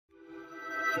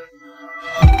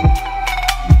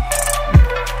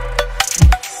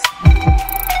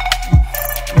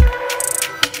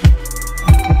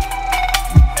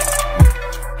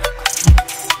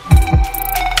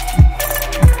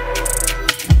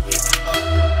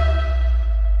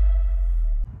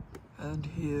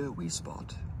we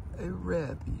spot a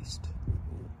rare beast,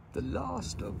 the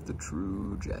last of the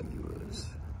true Jaguars.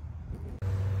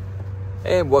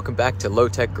 And welcome back to Low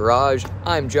Tech Garage.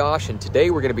 I'm Josh, and today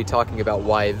we're going to be talking about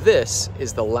why this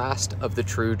is the last of the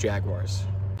true Jaguars.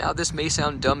 Now, this may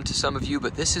sound dumb to some of you,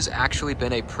 but this has actually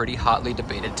been a pretty hotly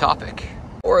debated topic.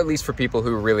 Or at least for people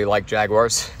who really like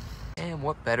Jaguars. And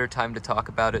what better time to talk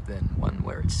about it than one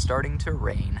where it's starting to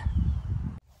rain.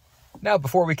 Now,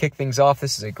 before we kick things off,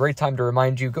 this is a great time to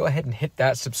remind you, go ahead and hit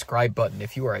that subscribe button.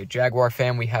 If you are a Jaguar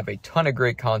fan, we have a ton of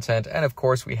great content, and of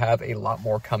course, we have a lot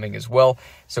more coming as well.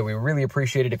 So we really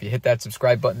appreciate it if you hit that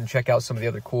subscribe button, check out some of the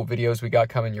other cool videos we got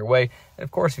coming your way. And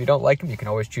of course, if you don't like them, you can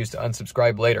always choose to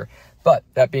unsubscribe later. But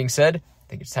that being said, I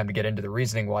think it's time to get into the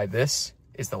reasoning why this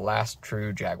is the last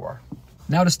true Jaguar.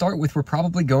 Now, to start with, we're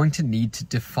probably going to need to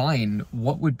define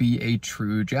what would be a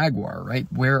true Jaguar, right?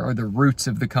 Where are the roots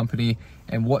of the company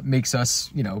and what makes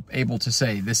us, able to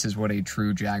say this is what a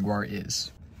true Jaguar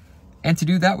is? And to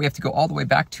do that, we have to go all the way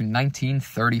back to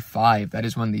 1935. That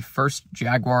is when the first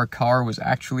Jaguar car was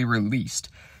actually released.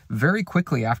 Very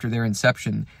quickly after their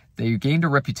inception, they gained a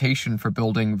reputation for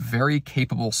building very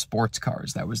capable sports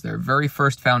cars. That was their very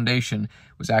first foundation,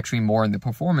 was actually more in the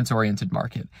performance-oriented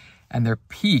market. And their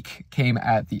peak came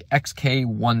at the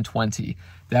XK120.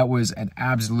 That was an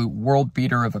absolute world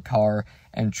beater of a car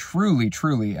and truly,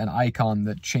 truly an icon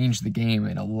that changed the game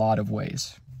in a lot of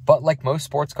ways. But like most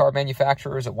sports car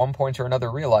manufacturers at one point or another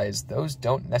realized, those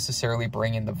don't necessarily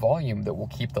bring in the volume that will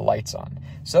keep the lights on.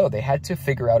 So they had to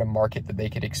figure out a market that they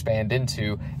could expand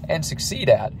into and succeed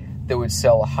at that would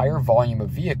sell a higher volume of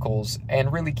vehicles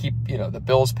and really keep, the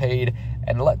bills paid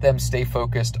and let them stay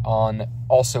focused on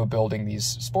also building these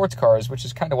sports cars, which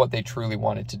is kind of what they truly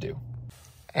wanted to do.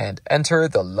 And enter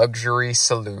the luxury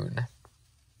saloon.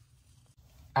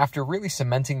 After really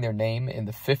cementing their name in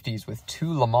the 50s with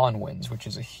 2 Le Mans wins, which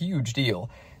is a huge deal,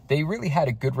 they really had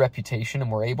a good reputation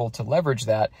and were able to leverage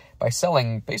that by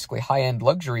selling basically high-end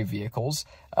luxury vehicles.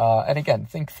 And again,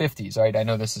 think 50s, right? I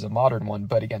know this is a modern one,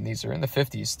 but again, these are in the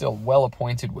 50s, still well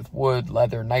appointed with wood,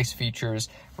 leather, nice features,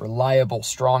 reliable,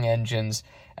 strong engines.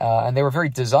 And they were very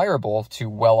desirable to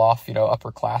well-off,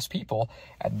 upper-class people.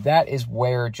 And that is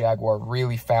where Jaguar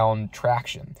really found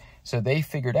traction. So they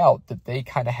figured out that they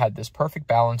kind of had this perfect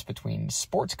balance between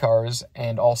sports cars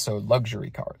and also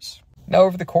luxury cars. Now,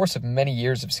 over the course of many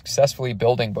years of successfully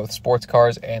building both sports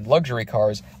cars and luxury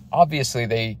cars, obviously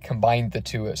they combined the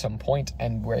two at some point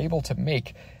and were able to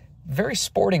make very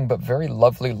sporting but very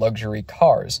lovely luxury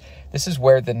cars. This is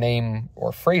where the name,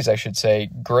 or phrase I should say,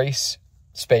 grace,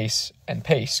 space, and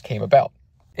pace came about.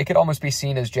 It could almost be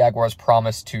seen as Jaguar's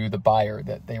promise to the buyer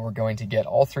that they were going to get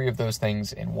all 3 of those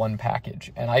things in one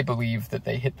package, and I believe that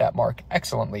they hit that mark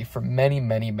excellently for many,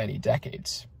 many, many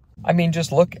decades. I mean,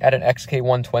 just look at an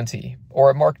XK120, or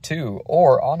a Mark II,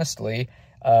 or honestly,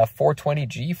 a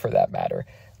 420G for that matter.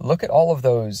 Look at all of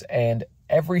those, and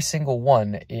every single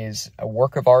one is a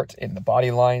work of art in the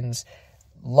body lines,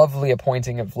 lovely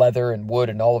appointing of leather and wood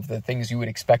and all of the things you would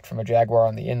expect from a Jaguar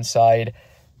on the inside,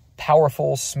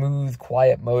 powerful, smooth,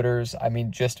 quiet motors. I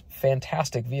mean, just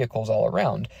fantastic vehicles all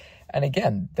around. And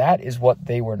again, that is what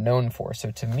they were known for.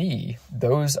 So to me,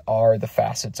 those are the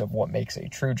facets of what makes a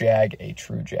true Jag a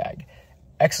true Jag.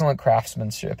 Excellent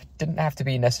craftsmanship. Didn't have to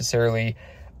be necessarily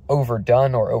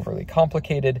overdone or overly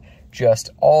complicated,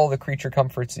 just all the creature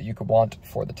comforts that you could want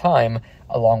for the time,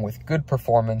 along with good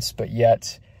performance, but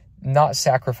yet not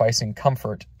sacrificing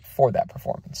comfort for that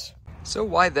performance. So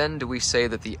why then do we say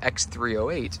that the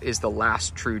X308 is the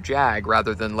last true Jag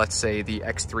rather than, let's say, the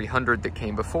X300 that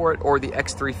came before it or the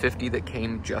X350 that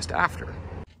came just after?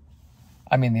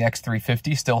 I mean, the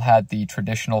X350 still had the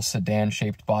traditional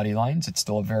sedan-shaped body lines. It's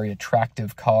still a very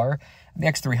attractive car. And the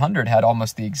X300 had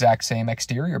almost the exact same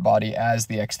exterior body as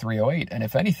the X308, and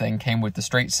if anything, came with the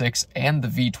straight six and the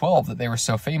V12 that they were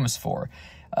so famous for.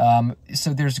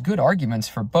 So there's good arguments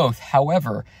for both.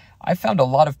 However, I found a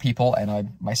lot of people, and I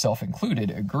myself included,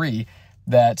 agree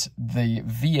that the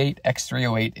V8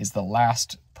 X308 is the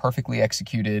last perfectly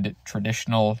executed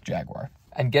traditional Jaguar.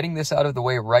 And getting this out of the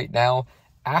way right now,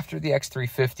 after the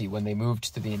X350, when they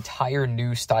moved to the entire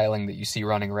new styling that you see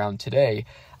running around today,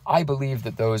 I believe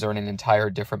that those are in an entire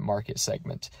different market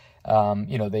segment.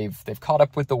 They've caught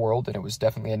up with the world, and it was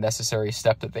definitely a necessary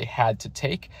step that they had to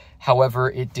take. However,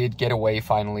 it did get away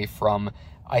finally from,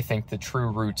 I think, the true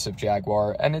roots of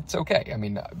Jaguar, and it's okay. I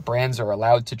mean, brands are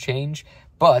allowed to change,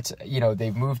 but,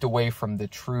 they've moved away from the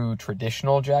true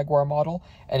traditional Jaguar model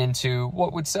and into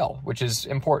what would sell, which is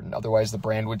important. Otherwise, the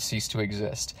brand would cease to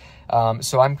exist.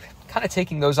 So I'm kind of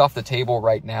taking those off the table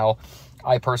right now.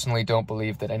 I personally don't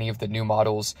believe that any of the new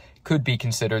models could be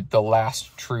considered the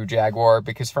last true Jaguar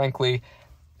because, frankly,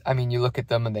 I mean, you look at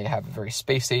them and they have a very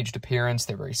space-aged appearance.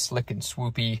 They're very slick and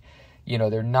swoopy. You know,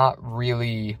 they're not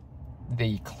really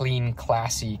the clean,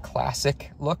 classy,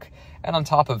 classic look. And on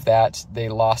top of that, they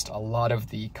lost a lot of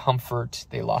the comfort.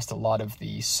 They lost a lot of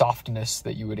the softness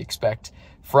that you would expect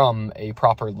from a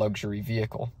proper luxury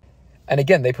vehicle. And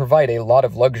again, they provide a lot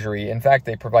of luxury. In fact,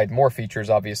 they provide more features,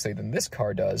 obviously, than this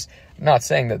car does. I'm not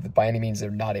saying that by any means they're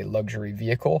not a luxury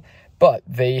vehicle, but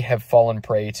they have fallen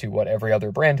prey to what every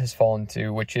other brand has fallen to,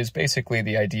 which is basically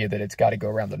the idea that it's got to go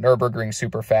around the Nürburgring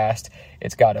super fast.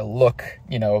 It's got to look,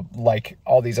 you know, like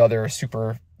all these other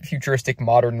super futuristic,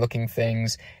 modern-looking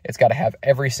things. It's got to have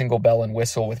every single bell and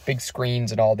whistle with big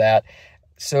screens and all that.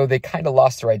 So they kind of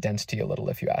lost their identity a little,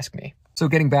 if you ask me. So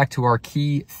getting back to our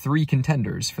key 3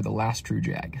 contenders for the last true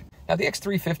Jag. Now, the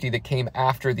X350 that came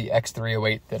after the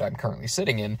X308 that I'm currently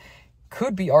sitting in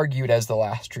could be argued as the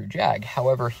last true Jag.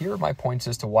 However, here are my points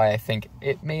as to why I think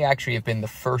it may actually have been the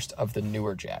first of the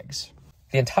newer Jags.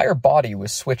 The entire body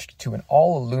was switched to an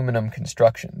all-aluminum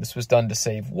construction. This was done to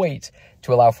save weight,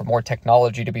 to allow for more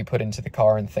technology to be put into the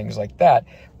car and things like that,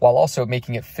 while also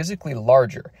making it physically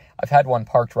larger. I've had one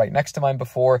parked right next to mine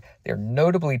before. They're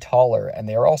notably taller, and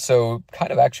they are also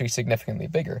kind of actually significantly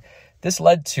bigger. This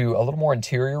led to a little more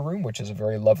interior room, which is a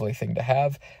very lovely thing to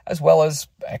have, as well as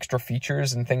extra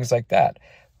features and things like that.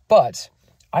 But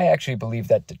I actually believe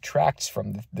that detracts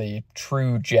from the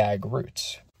true Jag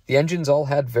roots. The engines all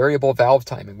had variable valve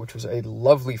timing, which was a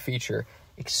lovely feature,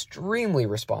 extremely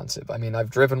responsive. I mean, I've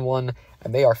driven one,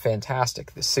 and they are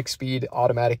fantastic. The 6-speed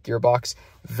automatic gearbox,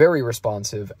 very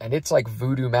responsive, and it's like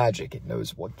voodoo magic. It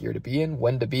knows what gear to be in,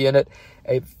 when to be in it.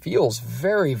 It feels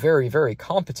very, very, very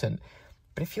competent,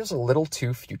 but it feels a little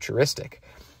too futuristic.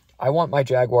 I want my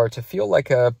Jaguar to feel like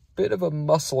a bit of a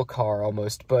muscle car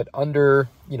almost, but under,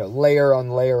 you know, layer on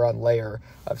layer on layer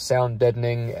of sound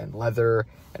deadening and leather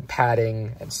and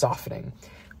padding and softening.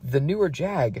 The newer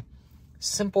Jag,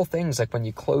 simple things like when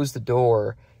you close the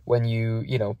door, when you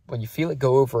feel it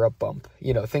go over a bump,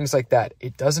 you know, things like that.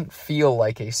 It doesn't feel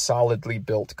like a solidly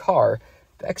built car.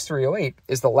 The X308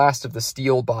 is the last of the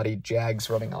steel-bodied Jags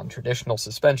running on traditional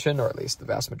suspension, or at least the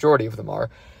vast majority of them are.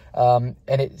 And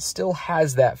it still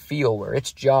has that feel where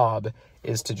its job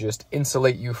is to just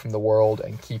insulate you from the world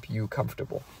and keep you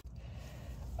comfortable.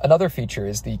 Another feature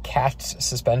is the CAT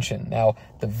suspension. Now,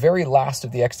 the very last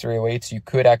of the X308s, you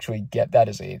could actually get that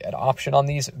as an option on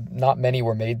these. Not many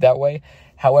were made that way.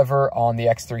 However, on the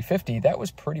X350, that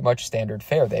was pretty much standard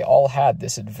fare. They all had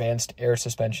this advanced air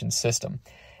suspension system.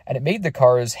 And it made the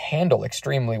cars handle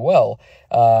extremely well,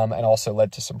 and also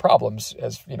led to some problems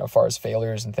as far as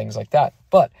failures and things like that.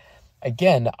 But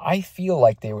again, I feel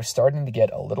like they were starting to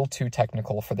get a little too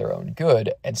technical for their own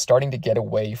good and starting to get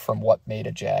away from what made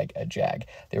a Jag a Jag.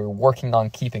 They were working on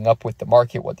keeping up with the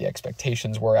market, what the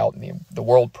expectations were out in the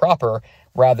world proper,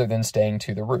 rather than staying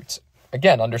to the roots.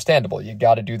 Again, understandable. You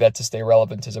got to do that to stay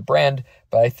relevant as a brand,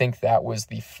 but I think that was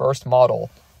the first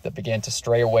model that began to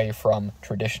stray away from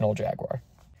traditional Jaguar.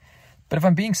 But if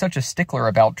I'm being such a stickler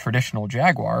about traditional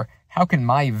Jaguar, how can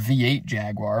my V8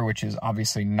 Jaguar, which is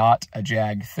obviously not a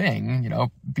Jag thing,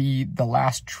 be the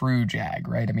last true Jag,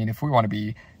 right? I mean, if we want to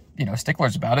be,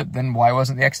 sticklers about it, then why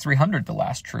wasn't the X300 the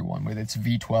last true one with its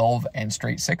V12 and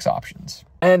straight 6 options?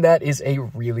 And that is a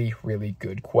really, really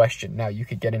good question. Now, you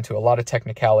could get into a lot of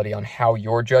technicality on how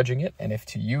you're judging it, and if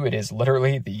to you it is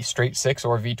literally the straight 6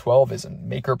 or V12 is a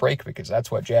make or break because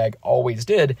that's what Jag always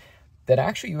did, then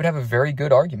actually you would have a very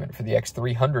good argument for the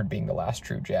X300 being the last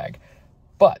true Jag.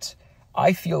 But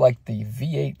I feel like the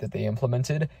V8 that they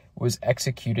implemented was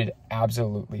executed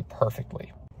absolutely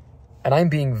perfectly. And I'm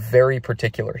being very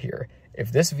particular here.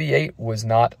 If this V8 was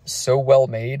not so well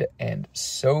made and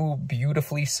so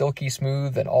beautifully silky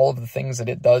smooth and all of the things that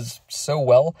it does so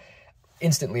well,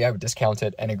 instantly I would discount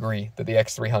it and agree that the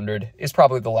X300 is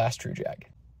probably the last true Jag.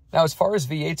 Now, as far as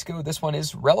V8s go, this one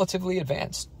is relatively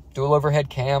advanced. Dual overhead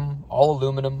cam, all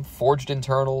aluminum, forged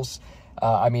internals.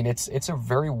 I mean, it's a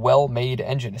very well-made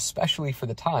engine, especially for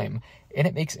the time, and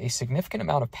it makes a significant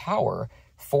amount of power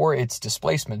for its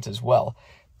displacement as well.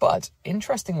 But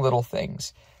interesting little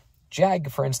things.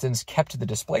 Jag, for instance, kept the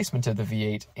displacement of the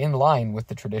V8 in line with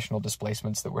the traditional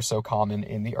displacements that were so common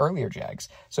in the earlier Jags.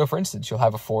 So, for instance, you'll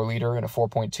have a 4-liter and a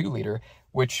 4.2-liter,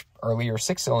 which earlier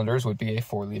 6-cylinders would be a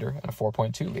 4-liter and a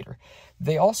 4.2-liter.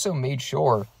 They also made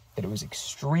sure that it was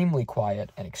extremely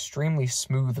quiet and extremely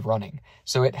smooth running.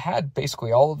 So it had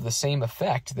basically all of the same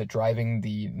effect that driving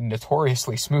the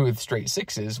notoriously smooth straight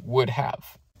 6s would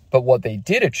have. But what they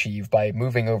did achieve by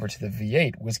moving over to the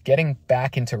V8 was getting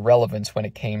back into relevance when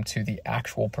it came to the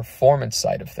actual performance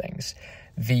side of things.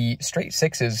 The straight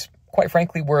 6s quite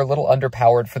frankly, were a little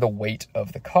underpowered for the weight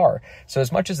of the car. So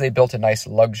as much as they built a nice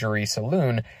luxury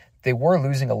saloon, they were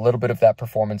losing a little bit of that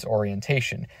performance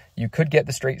orientation. You could get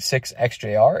the straight 6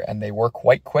 XJR, and they were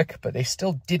quite quick, but they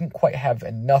still didn't quite have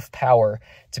enough power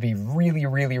to be really,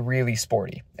 really, really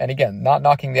sporty. And again, not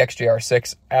knocking the XJR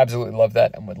 6, absolutely love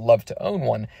that and would love to own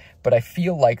one, but I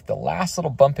feel like the last little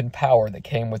bump in power that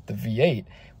came with the V8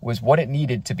 was what it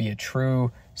needed to be a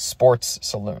true sports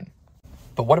saloon.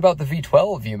 But what about the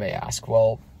V12, you may ask?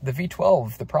 Well, the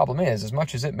V12, the problem is, as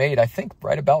much as it made, I think,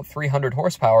 right about 300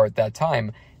 horsepower at that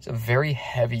time, it's a very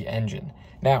heavy engine.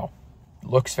 Now,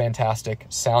 looks fantastic,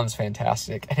 sounds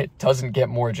fantastic, and it doesn't get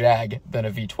more Jag than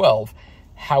a V12.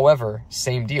 However,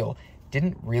 same deal,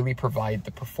 didn't really provide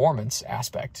the performance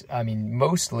aspect. I mean,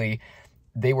 mostly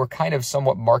they were kind of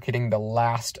somewhat marketing the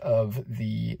last of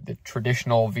the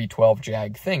traditional V12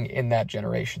 Jag thing in that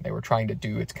generation. They were trying to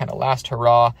do its kind of last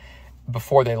hurrah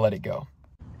before they let it go.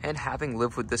 And having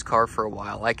lived with this car for a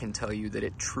while, I can tell you that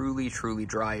it truly, truly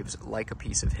drives like a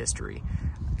piece of history.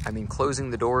 I mean,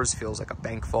 closing the doors feels like a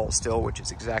bank vault still, which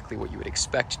is exactly what you would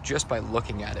expect just by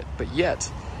looking at it. But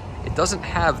yet, it doesn't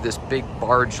have this big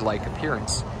barge-like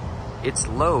appearance. It's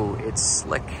low, it's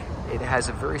slick, it has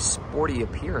a very sporty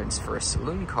appearance. For a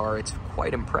saloon car, it's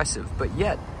quite impressive. But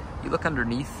yet, you look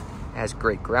underneath, it has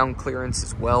great ground clearance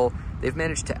as well. They've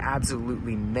managed to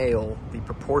absolutely nail the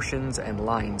proportions and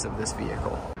lines of this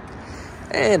vehicle.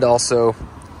 And also,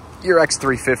 your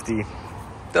X350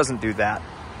 doesn't do that.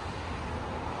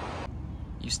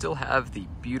 You still have the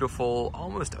beautiful,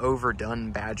 almost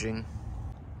overdone badging,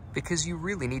 because you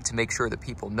really need to make sure that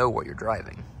people know what you're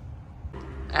driving.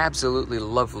 Absolutely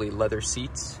lovely leather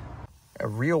seats, a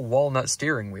real walnut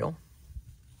steering wheel,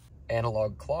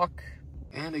 analog clock,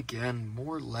 and again,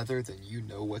 more leather than you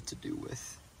know what to do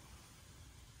with.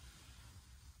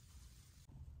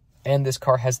 And this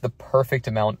car has the perfect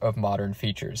amount of modern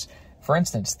features. For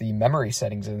instance, the memory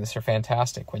settings in this are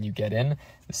fantastic. When you get in,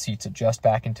 the seats adjust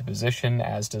back into position,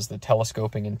 as does the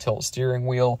telescoping and tilt steering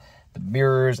wheel. The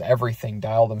mirrors, everything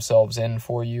dial themselves in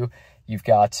for you. You've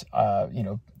got,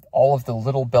 all of the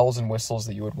little bells and whistles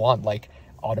that you would want, like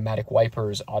automatic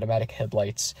wipers, automatic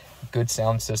headlights, good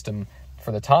sound system.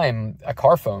 For the time, a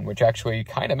car phone, which actually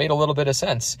kind of made a little bit of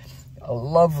sense. A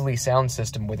lovely sound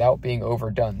system without being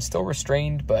overdone. Still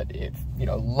restrained, but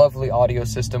lovely audio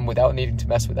system without needing to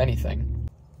mess with anything.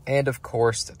 And of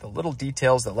course, the little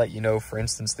details that let you know, for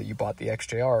instance, that you bought the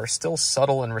XJR are still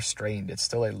subtle and restrained. It's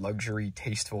still a luxury,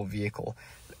 tasteful vehicle,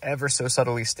 ever so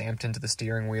subtly stamped into the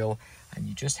steering wheel, and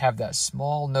you just have that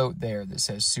small note there that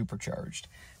says supercharged.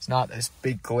 It's not this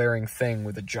big glaring thing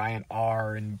with a giant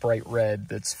R in bright red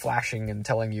that's flashing and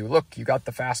telling you, look, you got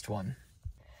the fast one.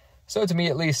 So to me,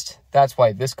 at least, that's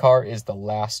why this car is the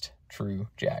last true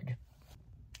Jag.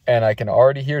 And I can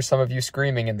already hear some of you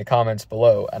screaming in the comments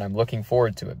below, and I'm looking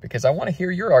forward to it because I want to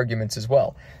hear your arguments as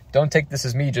well. Don't take this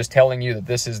as me just telling you that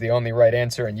this is the only right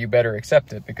answer and you better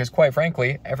accept it, because quite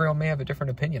frankly, everyone may have a different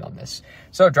opinion on this.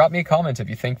 So drop me a comment if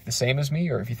you think the same as me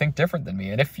or if you think different than me.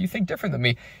 And if you think different than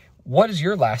me, what is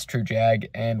your last true Jag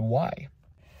and why?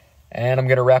 And I'm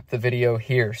going to wrap the video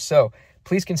here. So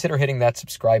please consider hitting that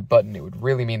subscribe button. It would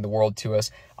really mean the world to us.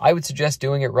 I would suggest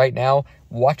doing it right now.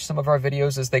 Watch some of our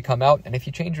videos as they come out, and if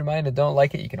you change your mind and don't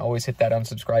like it, you can always hit that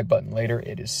unsubscribe button later.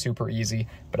 It is super easy,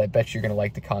 but I bet you're going to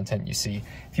like the content you see.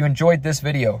 If you enjoyed this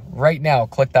video, right now,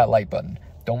 click that like button.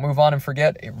 Don't move on and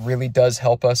forget. It really does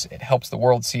help us. It helps the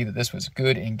world see that this was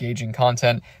good, engaging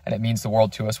content, and it means the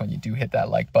world to us when you do hit that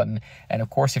like button. And of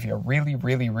course, if you really,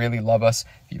 really, really love us,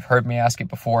 if you've heard me ask it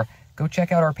before, go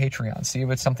check out our Patreon. See if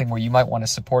it's something where you might want to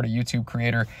support a YouTube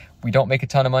creator. We don't make a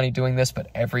ton of money doing this, but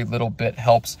every little bit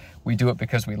helps. We do it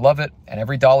because we love it, and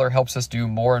every dollar helps us do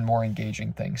more and more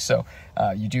engaging things. So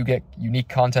you do get unique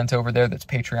content over there that's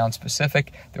Patreon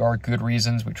specific. There are good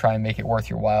reasons. We try and make it worth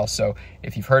your while. So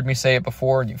if you've heard me say it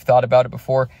before and you've thought about it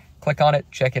before, click on it,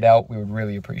 check it out. We would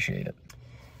really appreciate it.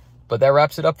 But that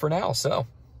wraps it up for now. So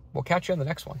we'll catch you on the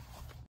next one.